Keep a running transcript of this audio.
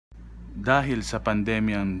Dahil sa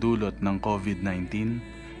pandemyang dulot ng COVID-19,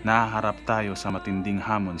 nahaharap tayo sa matinding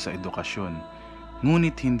hamon sa edukasyon.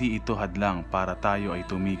 Ngunit hindi ito hadlang para tayo ay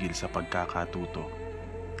tumigil sa pagkakatuto.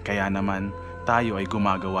 Kaya naman, tayo ay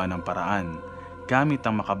gumagawa ng paraan gamit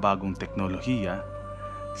ang makabagong teknolohiya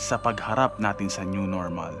sa pagharap natin sa new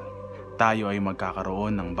normal. Tayo ay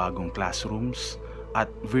magkakaroon ng bagong classrooms at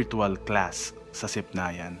virtual class sa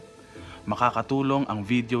Sipnayan. Makakatulong ang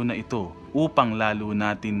video na ito upang lalo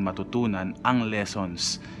natin matutunan ang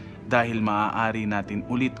lessons dahil maaari natin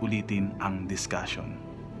ulit-ulitin ang discussion.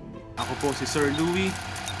 Ako po si Sir Louie.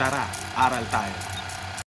 Tara, aral tayo!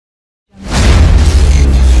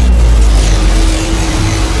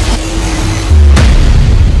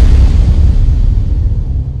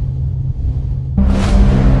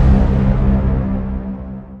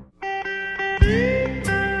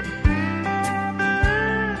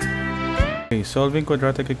 Okay, solving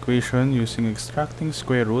quadratic equation using extracting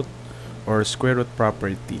square root or square root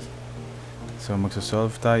property. So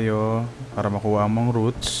magsosolve tayo para makuha ang mga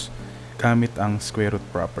roots gamit ang square root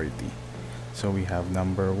property. So we have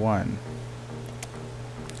number 1.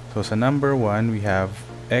 So sa number 1 we have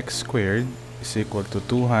x squared is equal to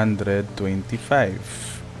 225.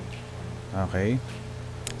 Okay?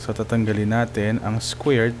 So tatanggalin natin ang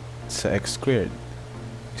squared sa x squared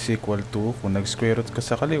is equal to, kung nag-square root ka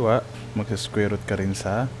sa kaliwa, mag-square root ka rin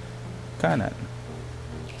sa kanan.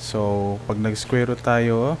 So, pag nag-square root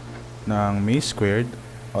tayo ng may squared,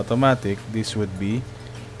 automatic, this would be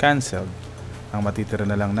cancelled. Ang matitira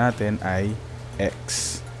na lang natin ay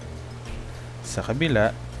x. Sa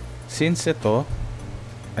kabila, since ito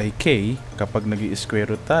ay k, kapag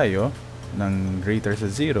nag-square root tayo ng greater sa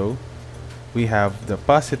 0, we have the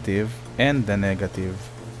positive and the negative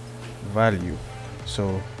value.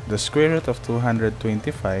 So, the square root of 225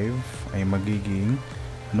 ay magiging,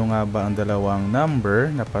 ano nga ba ang dalawang number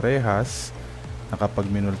na parehas na kapag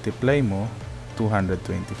minultiply mo,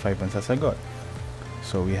 225 ang sasagot.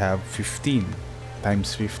 So, we have 15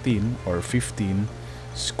 times 15 or 15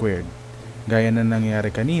 squared. Gaya na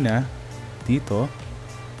nangyari kanina, dito,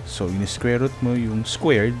 so in-square root mo yung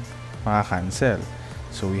squared, maka-cancel.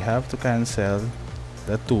 So, we have to cancel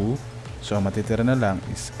the 2. So, ang matitira na lang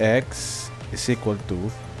is x is equal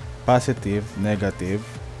to positive, negative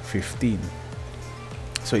 15.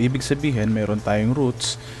 So, ibig sabihin, meron tayong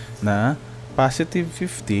roots na positive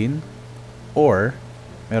 15 or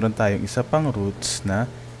meron tayong isa pang roots na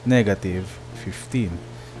negative 15.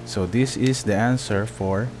 So, this is the answer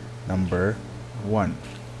for number 1.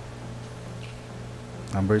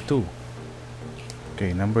 Number 2.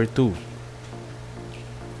 Okay, number 2.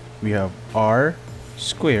 We have r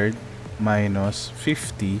squared minus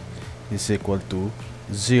 50 is equal to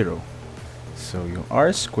 0. So, yung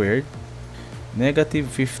r squared,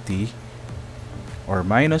 negative 50 or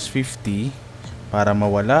minus 50, para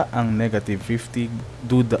mawala ang negative 50,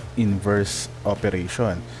 do the inverse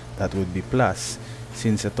operation. That would be plus.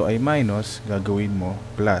 Since ito ay minus, gagawin mo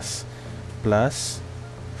plus. Plus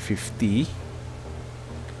 50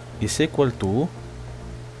 is equal to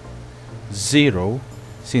 0.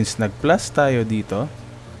 Since nag-plus tayo dito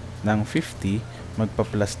ng 50,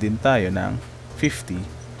 magpa-plus din tayo ng 50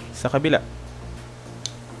 sa kabila.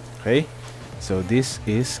 Okay? So, this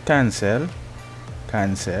is cancel.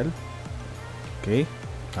 Cancel. Okay?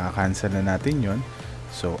 Kaka-cancel na natin yon.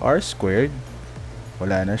 So, r squared,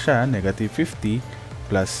 wala na siya. Negative 50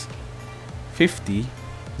 plus 50,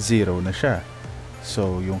 0 na siya.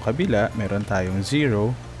 So, yung kabila, meron tayong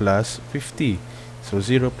 0 plus 50. So,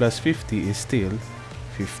 0 plus 50 is still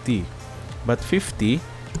 50. But 50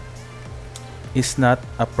 is not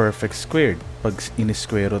a perfect squared pag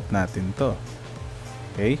in-square root natin to.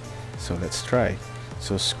 Okay? So, let's try.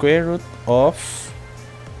 So, square root of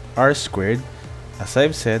r squared, as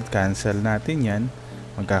I've said, cancel natin yan.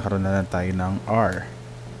 Magkakaroon na lang tayo ng r.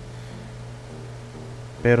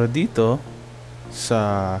 Pero dito,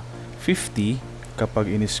 sa 50,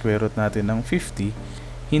 kapag in-square root natin ng 50,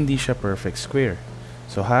 hindi siya perfect square.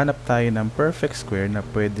 So, hanap tayo ng perfect square na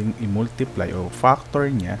pwedeng i-multiply o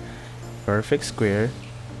factor niya, perfect square,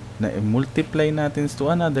 na i-multiply natin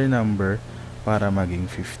to another number para maging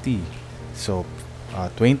 50. So,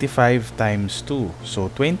 25 times 2.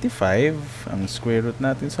 So, 25, ang square root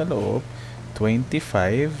natin sa loob,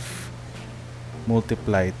 25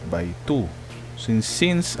 multiplied by 2.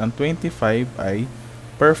 Since ang 25 ay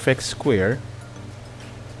perfect square,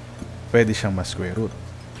 pwede siyang ma-square root.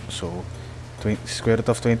 So, square root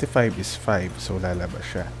of 25 is 5. So, lalabas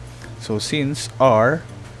siya. So, since r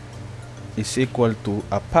is equal to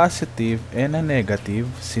a positive and a negative,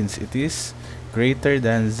 since it is greater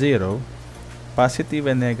than 0, positive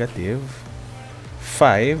and negative,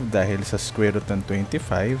 5 dahil sa square root ng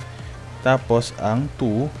 25. Tapos, ang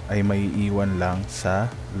 2 ay maiiwan lang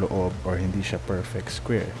sa loob or hindi siya perfect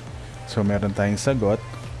square. So, meron tayong sagot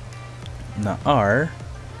na r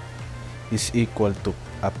is equal to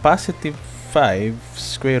a positive 5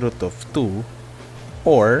 square root of 2,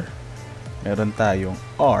 or meron tayong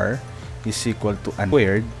r is equal to a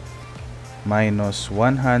squared minus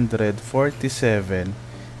 147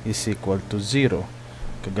 is equal to 0.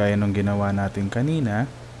 Kagaya nung ginawa natin kanina,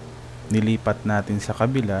 nilipat natin sa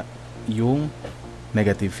kabila yung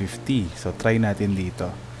negative 50. So, try natin dito.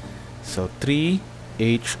 So,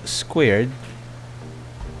 3h squared,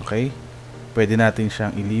 okay? Pwede natin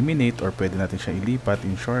siyang eliminate or pwede natin siyang ilipat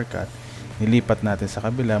in shortcut. Nilipat natin sa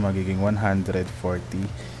kabila, magiging 147.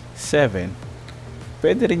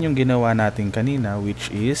 Pwede rin yung ginawa natin kanina, which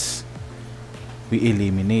is we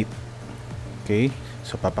eliminate. Okay?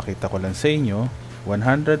 So, papakita ko lang sa inyo,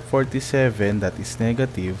 147, that is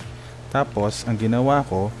negative. Tapos, ang ginawa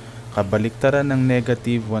ko, kabaliktaran ng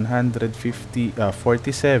negative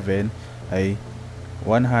 47 ay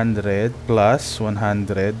 100 plus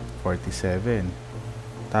 147.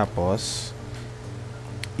 Tapos,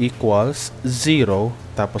 equals 0.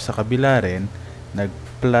 Tapos, sa kabila rin,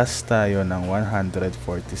 nag-plus tayo ng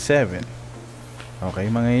 147.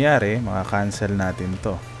 Okay, mangyayari, maka-cancel natin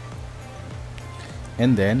to.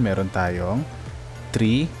 And then, meron tayong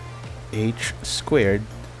 3h squared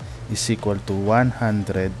is equal to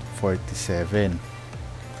 147.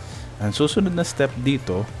 Ang susunod na step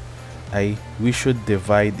dito ay we should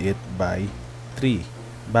divide it by 3.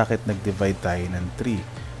 Bakit nag-divide tayo ng 3?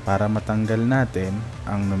 Para matanggal natin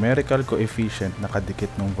ang numerical coefficient na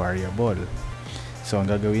kadikit ng variable. So, ang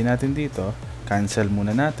gagawin natin dito, cancel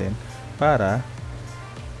muna natin para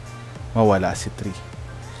mawala si 3.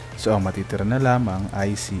 So, ang matitira na lamang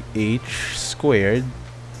ay si h squared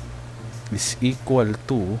is equal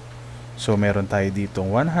to, so meron tayo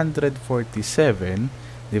ditong 147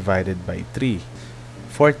 divided by 3,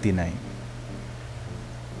 49.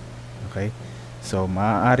 Okay? So,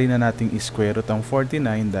 maaari na nating i-square root ang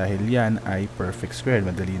 49 dahil yan ay perfect square.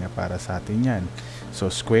 Madali na para sa atin yan.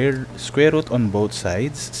 So, square root on both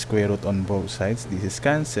sides. Square root on both sides. This is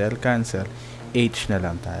cancel. H na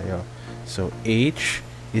lang tayo. So, h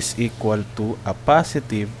is equal to a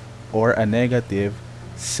positive or a negative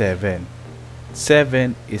 7.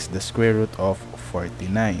 7 is the square root of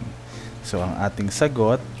 49. So, ang ating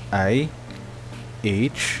sagot ay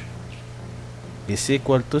h is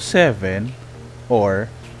equal to 7 or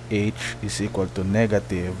h is equal to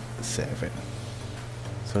negative 7.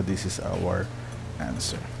 So, this is our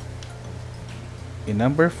answer. In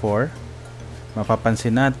number 4,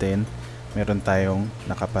 mapapansin natin, meron tayong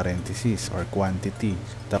nakaparenthesis or quantity.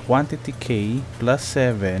 The quantity k plus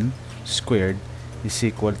 7 squared is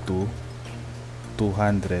equal to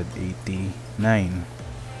 289.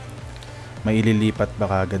 Maililipat ba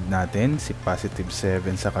kagad natin si positive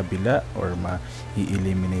 7 sa kabila or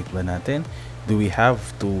ma-eliminate ba natin? Do we have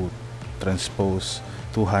to transpose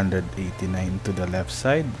 289 to the left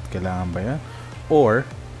side? Kailangan ba yan? Or,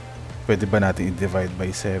 pwede ba natin i-divide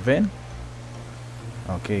by 7?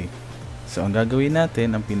 Okay. So, ang gagawin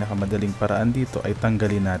natin, ang pinakamadaling paraan dito ay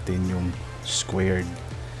tanggalin natin yung squared.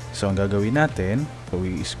 So, ang gagawin natin,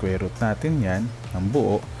 i-square root natin yan ng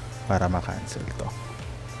buo para ma-cancel to.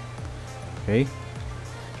 Okay?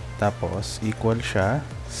 Tapos, equal siya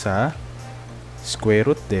sa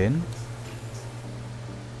square root din.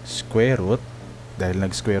 Square root, dahil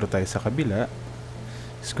nag-square root tayo sa kabila,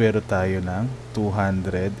 square root tayo ng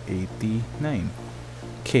 289.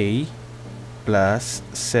 K plus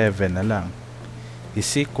 7 na lang is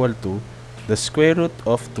equal to the square root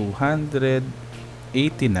of 289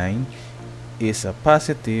 is a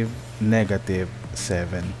positive negative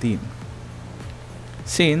 17.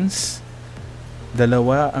 Since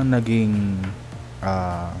dalawa ang naging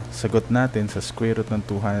sagot natin sa square root ng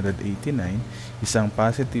 289, isang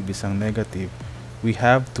positive, isang negative, we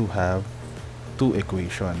have to have two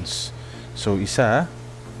equations. So, isa,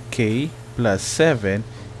 k plus 7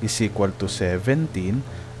 is equal to 17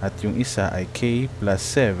 at yung isa ay k plus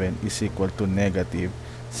 7 is equal to negative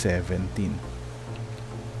 17.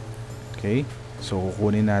 Okay? So,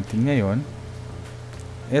 kukunin natin ngayon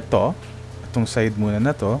itong side muna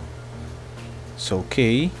na to. So,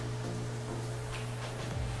 k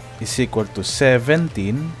is equal to 17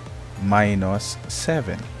 minus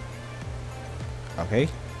 7. Okay?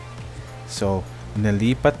 So,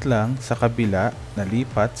 nalipat sa kabila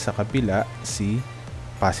si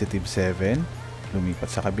positive 7,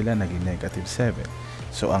 lumipat sa kabila, naging negative 7.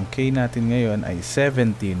 So, ang k natin ngayon ay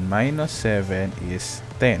 17 minus 7 is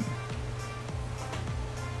 10.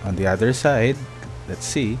 On the other side, Let's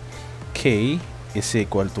see. K is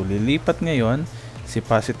equal to, lilipat ngayon si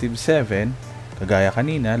positive 7. Kagaya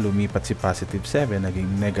kanina, lumipat si positive 7, naging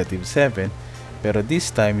negative 7. Pero this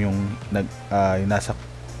time, yung nasa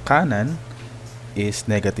kanan is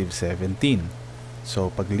negative 17. So,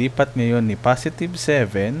 paglipat ngayon ni positive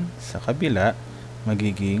 7 sa kabila,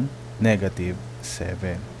 magiging negative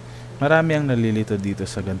 7. Marami ang nalilito dito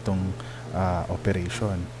sa gantong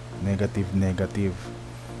operation. Negative, negative.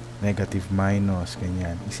 Negative minus,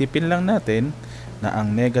 ganyan. Isipin lang natin na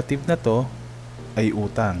ang negative na to ay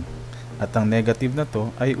utang. At ang negative na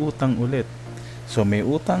to ay utang ulit. So, may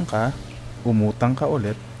utang ka, umutang ka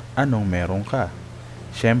ulit, anong meron ka?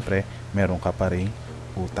 Siyempre, meron ka pa ring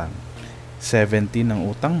utang. 17 ang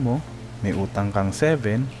utang mo, may utang kang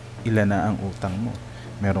 7, ilan na ang utang mo?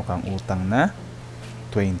 Meron kang utang na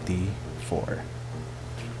 24.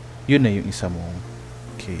 Yun na yung isa mong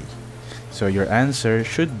K. So, your answer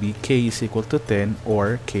should be K is equal to 10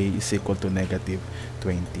 or K is equal to negative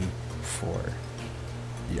 24.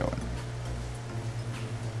 Yun.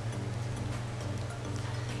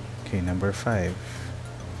 Okay, number 5.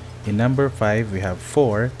 In number 5, we have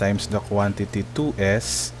 4 times the quantity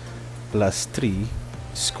 2s plus 3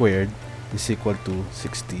 squared is equal to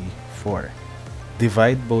 64.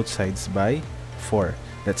 Divide both sides by 4.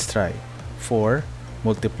 Let's try. 4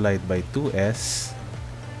 multiplied by 2s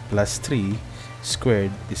plus 3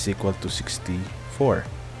 squared is equal to 64.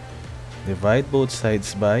 Divide both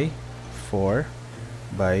sides by 4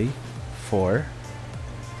 by 4.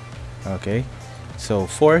 Okay. So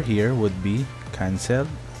 4 here would be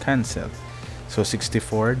cancelled. So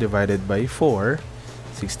 64 divided by 4.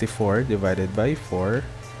 64 divided by 4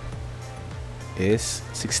 is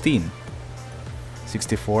 16.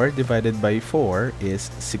 64 divided by 4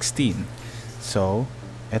 is 16. So,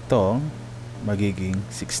 etong magiging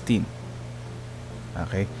 16.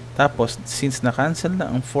 Okay? Tapos, since na-cancel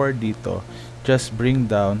na ang 4 dito, just bring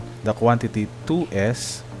down the quantity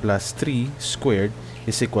 2s plus 3 squared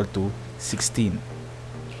is equal to 16.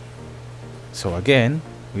 So, again,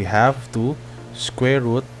 we have to square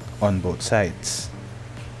root on both sides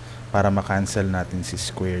para ma-cancel natin si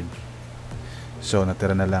squared. So,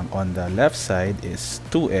 natira na lang on the left side is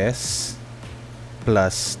 2s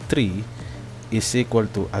plus 3 is equal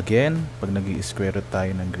to, again, pag nag-i-square root tayo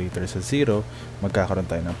ng greater sa 0, magkakaroon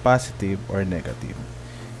tayo ng positive or negative.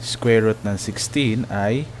 Square root ng 16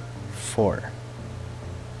 ay 4.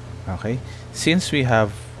 Okay? Since we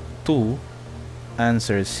have two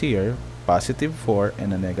answers here, positive 4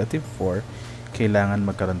 and a negative 4, kailangan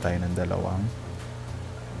magkaroon tayo ng dalawang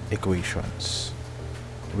equations.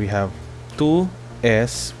 We have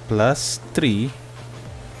 2s plus 3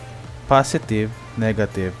 positive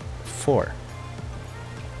negative 4.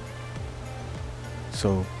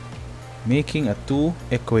 So, making a two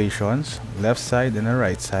equations, left side and a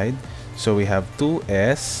right side. So, we have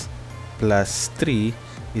 2s plus 3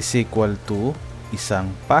 is equal to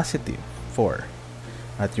isang positive 4.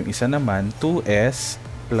 At yung isa naman, 2s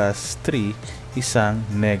plus 3 isang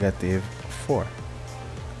negative 4.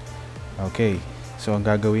 Okay. So, ang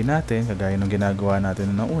gagawin natin, kagaya ng ginagawa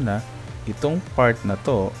natin na una, itong part na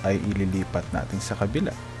to ay ililipat natin sa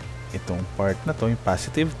kabila. Itong part na to, yung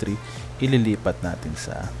positive 3, ililipat natin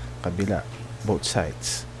sa kabila. Both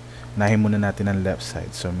sides. Unahin muna natin ang left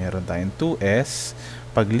side. So, meron tayong 2s.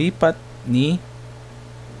 Paglipat ni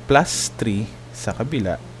plus 3 sa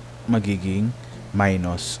kabila, magiging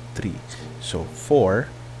minus 3. So, 4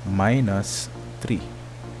 minus 3.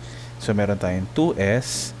 So, meron tayong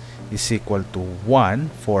 2s is equal to 1.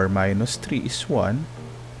 4 minus 3 is 1.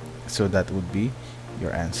 So, that would be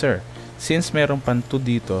your answer. Since meron pang 2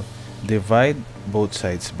 dito, divide both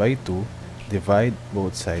sides by 2. Divide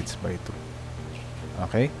both sides by 2.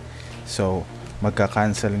 Okay? So,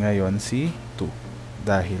 magka-cancel ngayon si 2.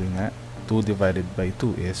 Dahil nga, 2 divided by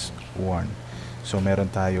 2 is 1. So, meron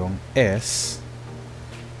tayong s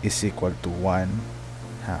is equal to 1/2.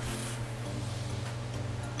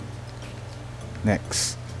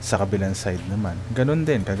 Next, sa kabilang side naman. Ganun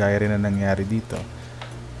din, kagaya rin na nangyari dito.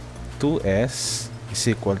 2s is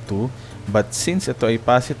equal to, but since ito ay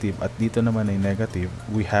positive at dito naman ay negative,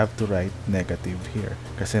 we have to write negative here.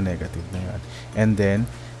 Kasi negative na yun. And then,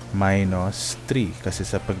 minus 3. Kasi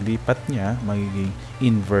sa paglipat niya, magiging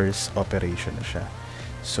inverse operation na siya.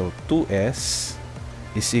 So, 2s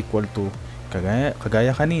is equal to,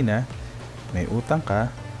 kagaya kanina, may utang ka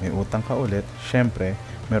ulit, syempre,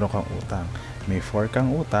 meron kang utang. May 4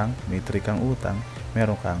 kang utang, may 3 kang utang,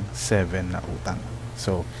 meron kang 7 na utang.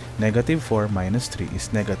 So, negative 4 minus 3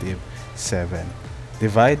 is negative 7.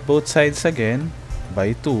 Divide both sides again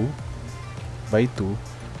by 2. By 2,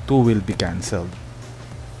 2 will be cancelled.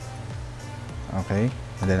 Okay?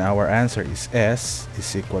 And then our answer is S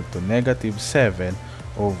is equal to negative 7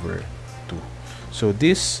 over 2. So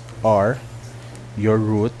these are your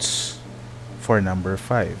roots for number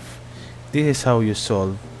 5. This is how you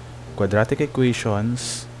solve quadratic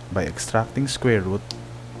equations by extracting square root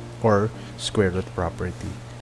or square root property.